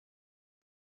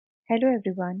Hello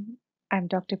everyone, I'm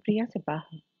Dr.Priya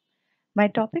Sepaha. My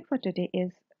topic for today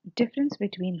is difference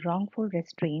between wrongful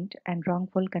restraint and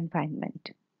wrongful confinement.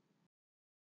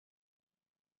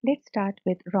 Let's start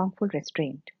with wrongful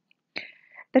restraint.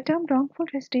 The term wrongful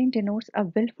restraint denotes a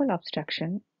willful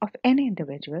obstruction of any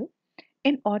individual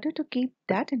in order to keep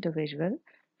that individual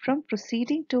from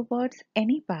proceeding towards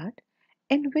any path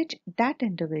in which that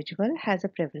individual has a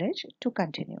privilege to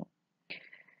continue.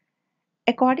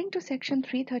 According to section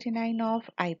 339 of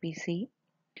IPC,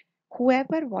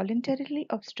 whoever voluntarily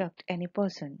obstruct any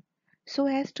person so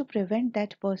as to prevent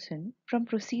that person from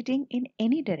proceeding in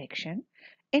any direction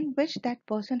in which that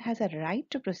person has a right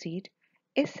to proceed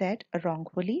is said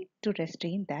wrongfully to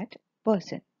restrain that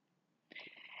person.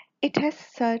 It has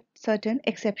certain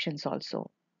exceptions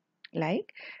also,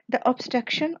 like the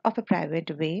obstruction of a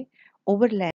private way over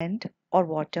land or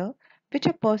water, which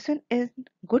a person in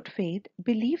good faith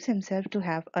believes himself to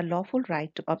have a lawful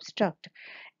right to obstruct,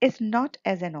 is not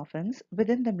as an offense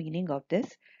within the meaning of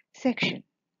this section.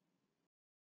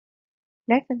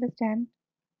 Let's understand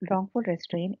wrongful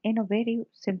restraint in a very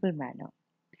simple manner.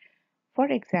 For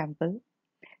example,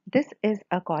 this is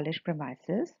a college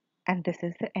premises and this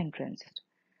is the entrance.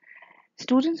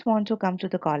 Students want to come to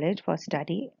the college for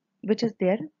study, which is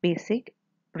their basic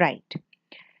right.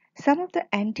 Some of the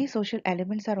anti-social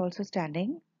elements are also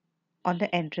standing on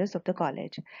the entrance of the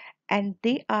college and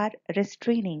they are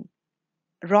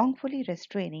wrongfully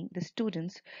restraining the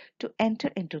students to enter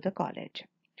into the college.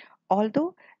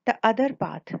 Although the other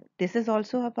path, this is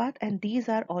also a path and these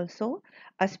are also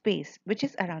a space which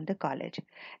is around the college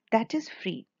that is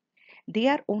free. They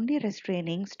are only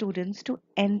restraining students to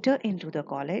enter into the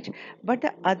college, but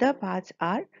the other paths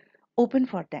are open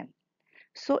for them.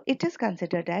 So it is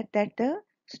considered that the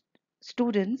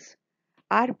students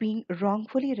are being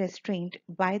wrongfully restrained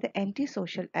by the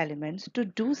antisocial elements to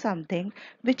do something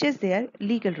which is their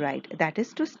legal right, that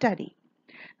is to study.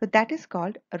 So that is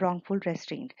called wrongful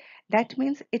restraint. That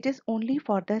means it is only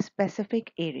for the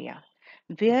specific area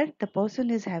where the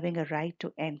person is having a right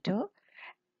to enter,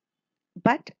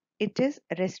 but it is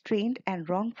restrained and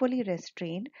wrongfully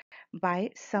restrained by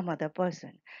some other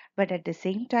person. But at the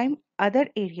same time, other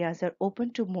areas are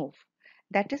open to move.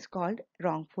 That is called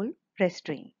wrongful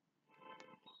restraint.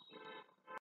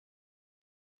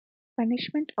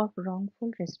 Punishment of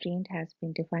wrongful restraint has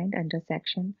been defined under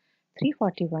Section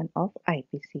 341 of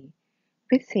IPC,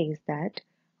 which says that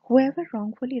whoever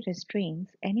wrongfully restrains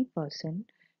any person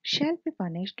shall be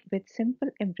punished with simple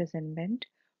imprisonment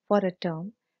for a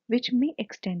term which may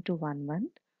extend to 1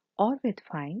 month, or with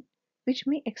fine which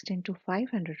may extend to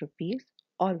 500 rupees,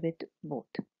 or with both.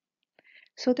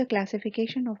 So the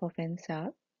classification of offence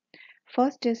are: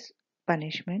 first is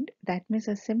punishment, that means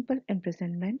a simple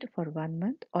imprisonment for 1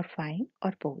 month or fine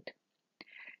or both.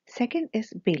 Second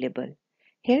is bailable.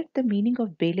 Here the meaning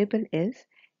of bailable is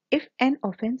if an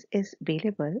offence is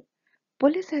bailable,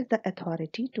 police has the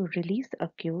authority to release the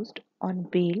accused on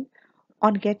bail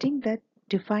on getting the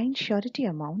defined surety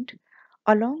amount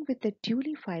along with the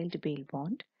duly filed bail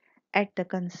bond at the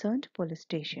concerned police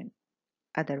station.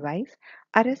 Otherwise,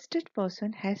 arrested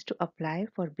person has to apply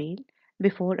for bail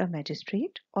before a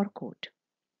magistrate or court.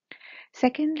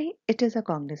 Secondly, it is a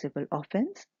cognizable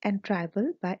offence and triable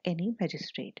by any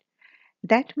magistrate.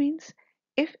 That means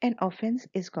if an offence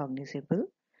is cognizable,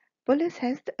 police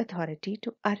has the authority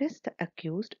to arrest the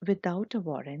accused without a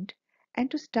warrant and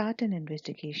to start an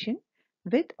investigation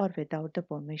with or without the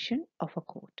permission of a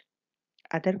court.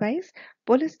 Otherwise,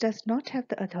 police does not have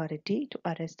the authority to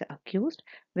arrest the accused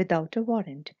without a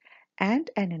warrant,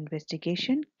 and an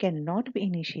investigation cannot be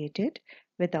initiated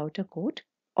without a court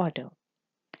order.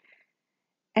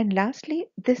 And lastly,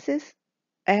 this is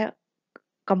a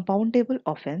compoundable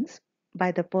offense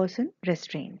by the person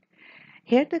restrained.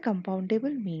 Here, the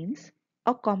compoundable means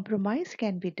a compromise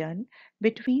can be done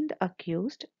between the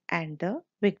accused and the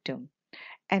victim,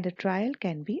 and a trial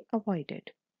can be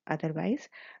avoided. Otherwise,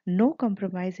 no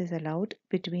compromise is allowed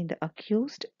between the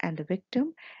accused and the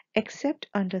victim except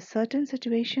under certain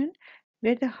situation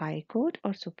where the High Court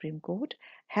or Supreme Court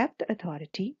have the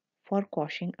authority for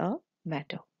quashing a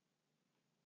matter.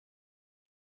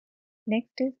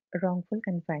 Next is wrongful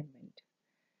confinement.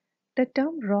 The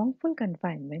term wrongful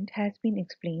confinement has been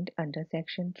explained under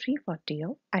Section 340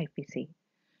 of IPC,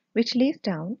 which lays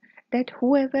down that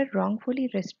whoever wrongfully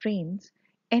restrains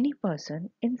any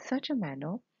person in such a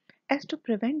manner as to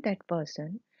prevent that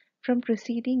person from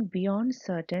proceeding beyond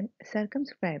certain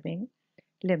circumscribing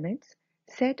limits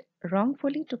set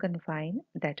wrongfully to confine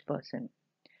that person.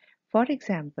 For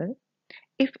example,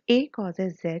 if A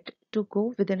causes Z to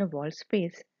go within a wall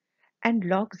space and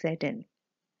locks Z in,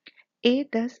 A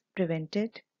thus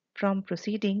prevented from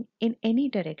proceeding in any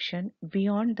direction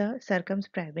beyond the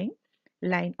circumscribing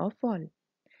line of fall.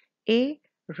 A.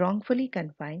 Wrongfully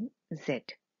confine Z.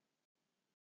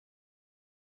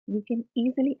 You can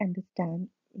easily understand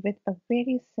with a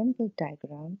very simple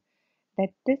diagram that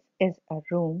this is a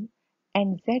room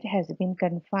and Z has been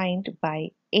confined by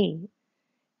A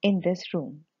in this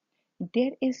room.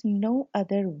 There is no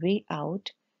other way out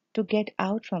to get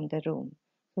out from the room.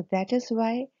 So that is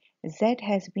why Z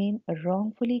has been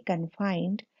wrongfully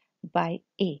confined by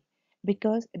A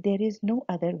because there is no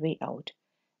other way out.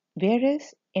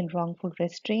 Whereas in wrongful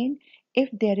restraint, if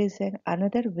there is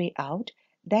another way out,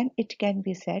 then it can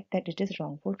be said that it is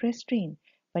wrongful restraint.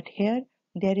 But here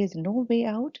there is no way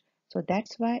out, so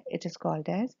that's why it is called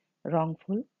as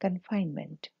wrongful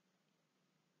confinement.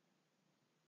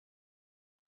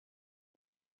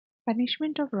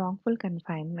 Punishment of wrongful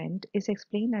confinement is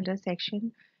explained under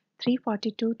section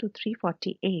 342 to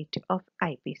 348 of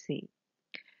IPC.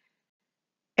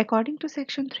 According to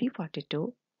section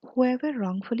 342, whoever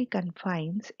wrongfully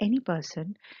confines any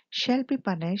person shall be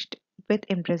punished with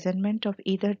imprisonment of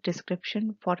either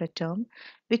description for a term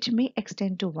which may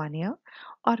extend to 1 year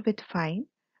or with fine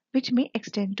which may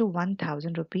extend to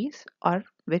 1000 rupees or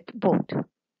with both.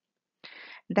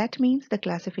 That means the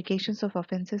classifications of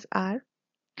offences are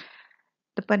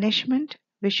the punishment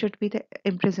which should be the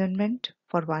imprisonment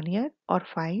for 1 year or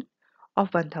fine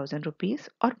of 1000 rupees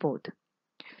or both.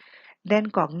 Then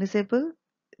cognizable,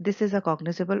 this is a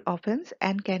cognizable offence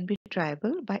and can be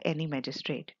triable by any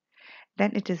magistrate.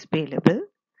 Then it is bailable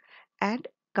and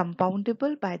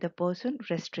compoundable by the person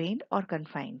restrained or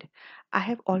confined. I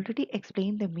have already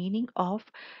explained the meaning of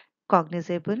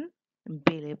cognizable,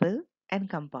 bailable and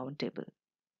compoundable.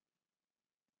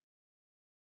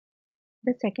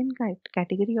 The second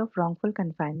category of wrongful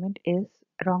confinement is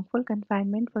wrongful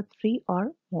confinement for 3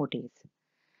 or more days.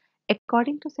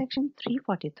 According to section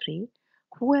 343,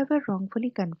 whoever wrongfully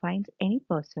confines any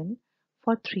person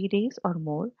for 3 days or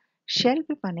more shall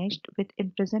be punished with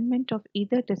imprisonment of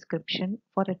either description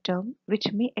for a term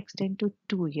which may extend to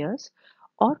 2 years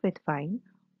or with fine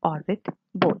or with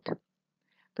both.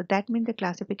 So that means the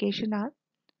classification are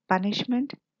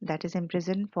punishment that is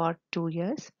imprisoned for 2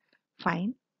 years,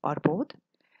 fine or both.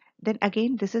 Then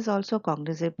again this is also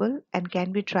cognizable and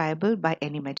can be triable by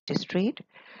any magistrate.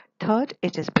 Third,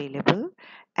 it is bailable.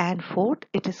 And fourth,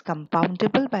 it is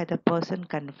compoundable by the person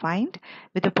confined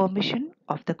with the permission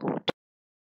of the court.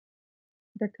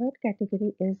 The third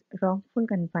category is wrongful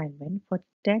confinement for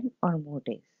 10 or more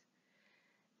days.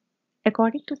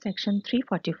 According to section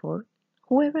 344,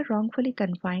 whoever wrongfully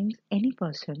confines any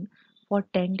person for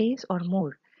 10 days or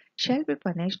more shall be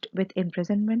punished with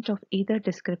imprisonment of either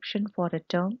description for a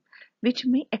term which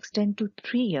may extend to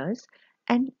 3 years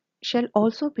and shall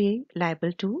also be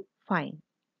liable to fine.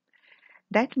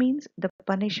 That means the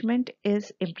punishment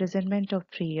is imprisonment of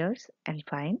 3 years and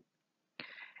fine.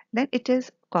 Then it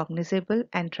is cognizable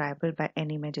and triable by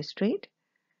any magistrate.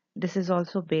 This is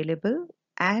also bailable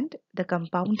and the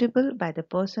compoundable by the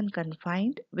person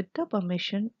confined with the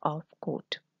permission of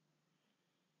court.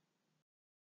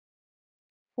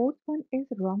 Fourth one is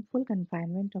wrongful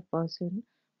confinement of person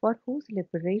for whose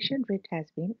liberation writ has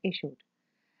been issued.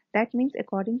 That means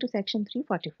according to section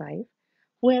 345,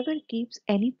 whoever keeps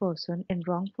any person in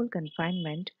wrongful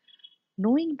confinement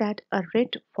knowing that a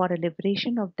writ for a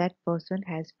liberation of that person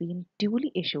has been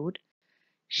duly issued,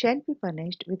 shall be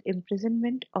punished with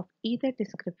imprisonment of either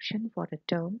description for a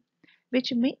term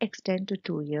which may extend to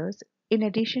 2 years, in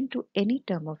addition to any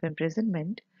term of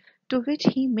imprisonment to which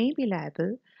he may be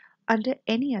liable under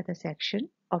any other section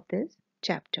of this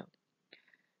chapter.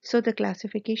 So the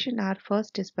classification are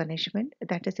first is punishment,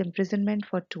 that is imprisonment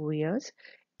for 2 years,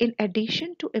 in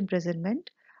addition to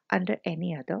imprisonment under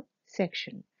any other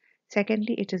section.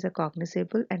 Secondly, it is a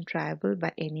cognizable and triable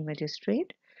by any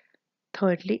magistrate.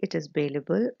 Thirdly, it is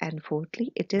bailable. And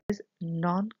fourthly, it is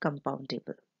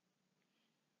non-compoundable.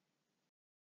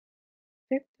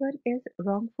 Fifth one is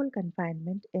wrongful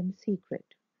confinement in secret.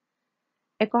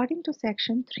 According to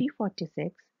section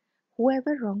 346,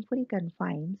 whoever wrongfully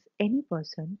confines any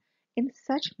person in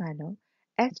such manner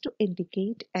as to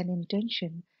indicate an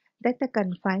intention that the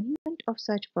confinement of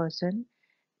such person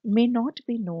may not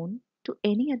be known to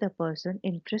any other person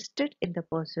interested in the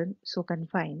person so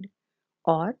confined,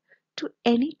 or to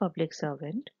any public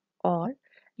servant, or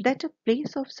that a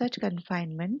place of such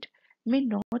confinement may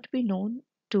not be known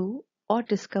to or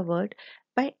discovered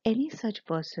by any such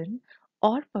person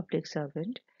or public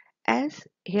servant as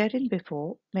herein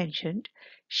before mentioned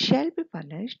shall be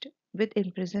punished with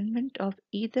imprisonment of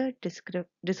either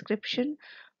description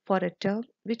for a term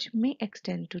which may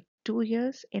extend to 2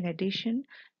 years in addition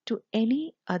to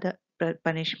any other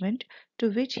punishment to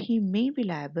which he may be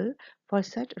liable for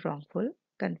such wrongful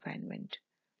confinement.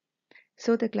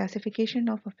 So the classification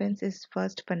of offense is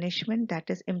first punishment, that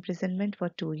is imprisonment for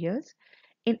 2 years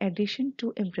in addition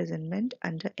to imprisonment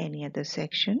under any other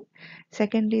section.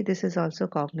 Secondly, this is also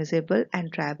cognizable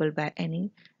and triable by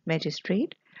any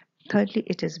magistrate. Thirdly,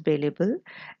 it is bailable.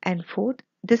 And fourth,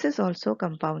 this is also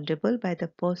compoundable by the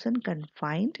person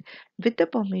confined with the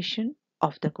permission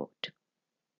of the court.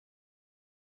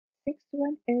 Sixth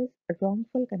one is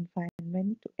wrongful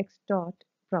confinement to extort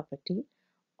property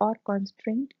or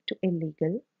constraint to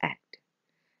illegal act.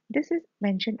 This is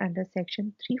mentioned under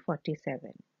section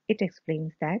 347. It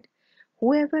explains that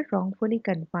whoever wrongfully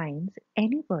confines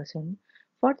any person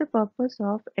for the purpose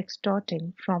of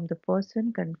extorting from the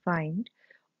person confined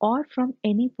or from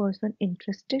any person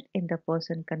interested in the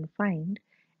person confined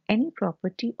any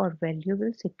property or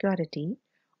valuable security,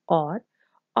 or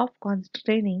of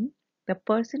constraining the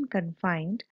person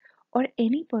confined or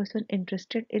any person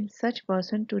interested in such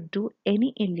person to do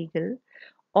any illegal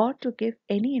or to give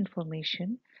any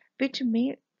information which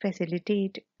may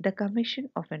facilitate the commission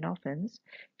of an offence,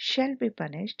 shall be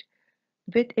punished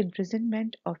with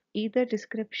imprisonment of either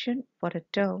description for a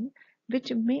term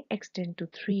which may extend to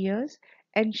 3 years,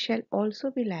 and shall also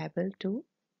be liable to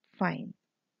fine.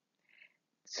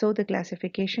 So the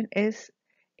classification is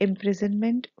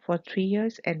imprisonment for 3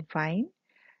 years and fine.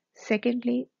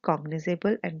 Secondly,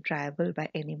 cognizable and triable by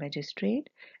any magistrate.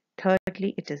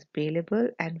 Thirdly, it is bailable.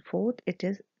 And fourth, it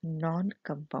is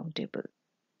non-compoundable.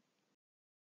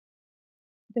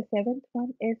 The seventh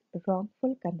one is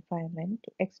wrongful confinement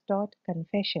to extort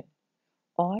confession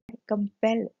or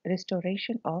compel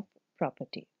restoration of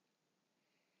property.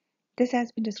 This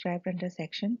has been described under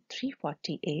section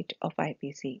 348 of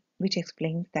IPC, which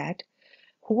explains that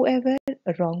whoever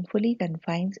wrongfully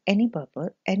confines any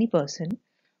person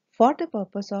for the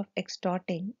purpose of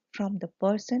extorting from the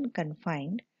person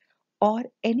confined or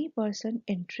any person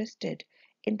interested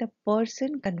in the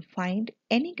person confined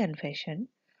any confession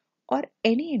or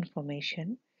any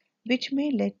information which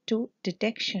may lead to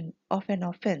detection of an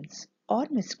offence or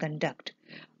misconduct,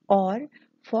 or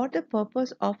for the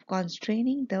purpose of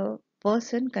constraining the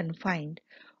person confined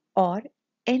or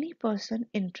any person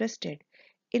interested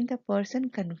in the person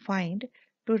confined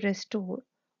to restore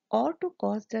or to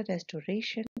cause the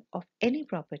restoration of any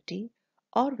property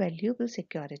or valuable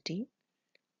security,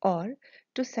 or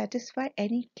to satisfy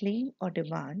any claim or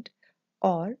demand,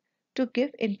 or to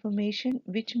give information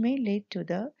which may lead to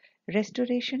the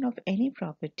restoration of any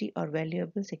property or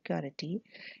valuable security,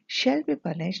 shall be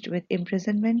punished with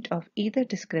imprisonment of either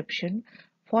description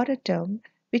for a term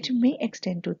which may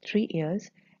extend to 3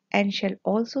 years, and shall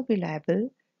also be liable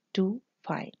to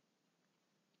fine.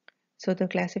 So the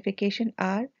classification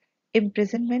are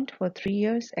imprisonment for 3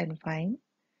 years and fine.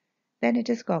 Then it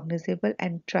is cognizable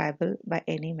and triable by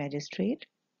any magistrate.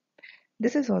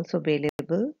 This is also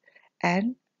bailable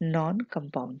and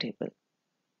non-compoundable.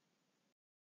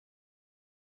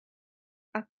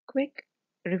 A quick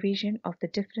revision of the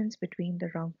difference between the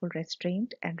wrongful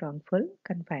restraint and wrongful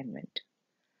confinement.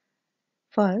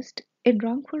 First, in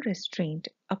wrongful restraint,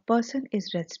 a person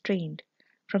is restrained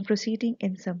from proceeding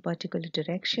in some particular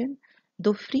direction,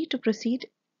 though free to proceed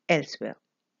elsewhere.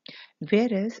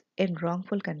 Whereas in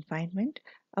wrongful confinement,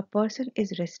 a person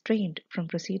is restrained from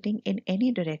proceeding in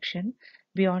any direction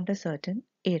beyond a certain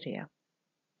area.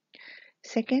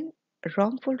 Second,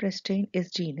 wrongful restraint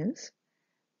is genus,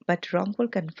 but wrongful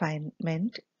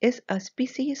confinement is a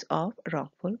species of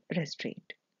wrongful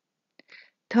restraint.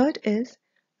 Third is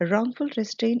wrongful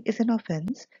restraint is an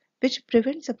offense which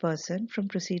prevents a person from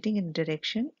proceeding in a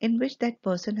direction in which that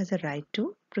person has a right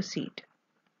to proceed.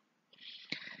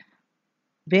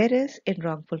 Whereas in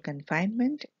wrongful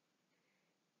confinement,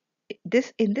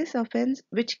 in this offense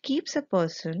which keeps a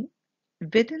person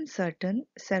within certain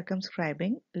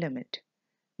circumscribing limit,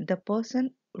 the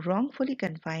person wrongfully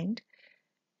confined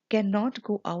cannot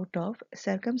go out of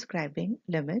circumscribing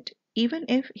limit even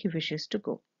if he wishes to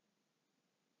go.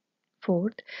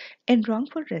 Fourth, in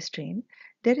wrongful restraint,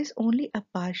 there is only a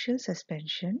partial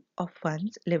suspension of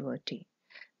one's liberty,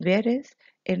 whereas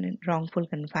in wrongful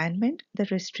confinement, the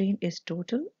restraint is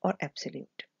total or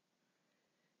absolute.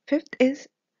 Fifth is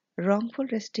wrongful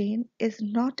restraint is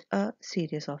not a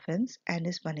serious offense and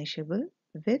is punishable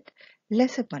with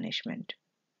lesser punishment,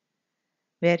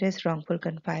 whereas wrongful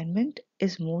confinement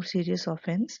is more serious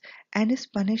offense and is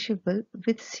punishable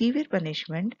with severe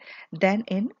punishment than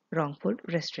in wrongful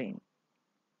restraint.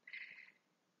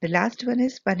 The last one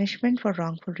is punishment for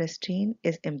wrongful restraint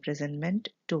is imprisonment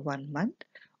to 1 month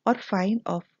or fine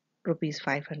of rupees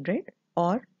 500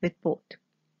 or with both.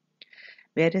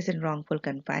 Whereas in wrongful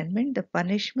confinement, the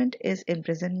punishment is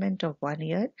imprisonment of 1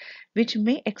 year, which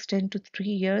may extend to 3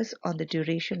 years on the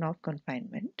duration of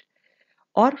confinement,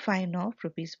 or fine of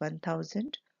rupees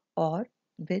 1000, or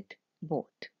with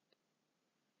both.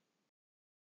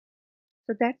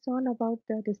 So that's all about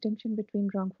the distinction between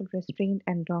wrongful restraint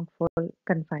and wrongful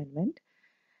confinement.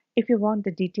 If you want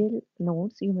the detailed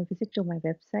notes, you may visit to my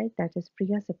website, that is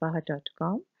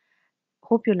priyasepaha.com.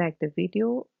 Hope you like the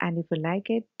video, and if you like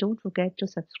it, don't forget to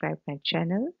subscribe my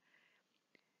channel.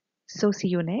 So see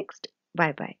you next.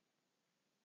 Bye bye.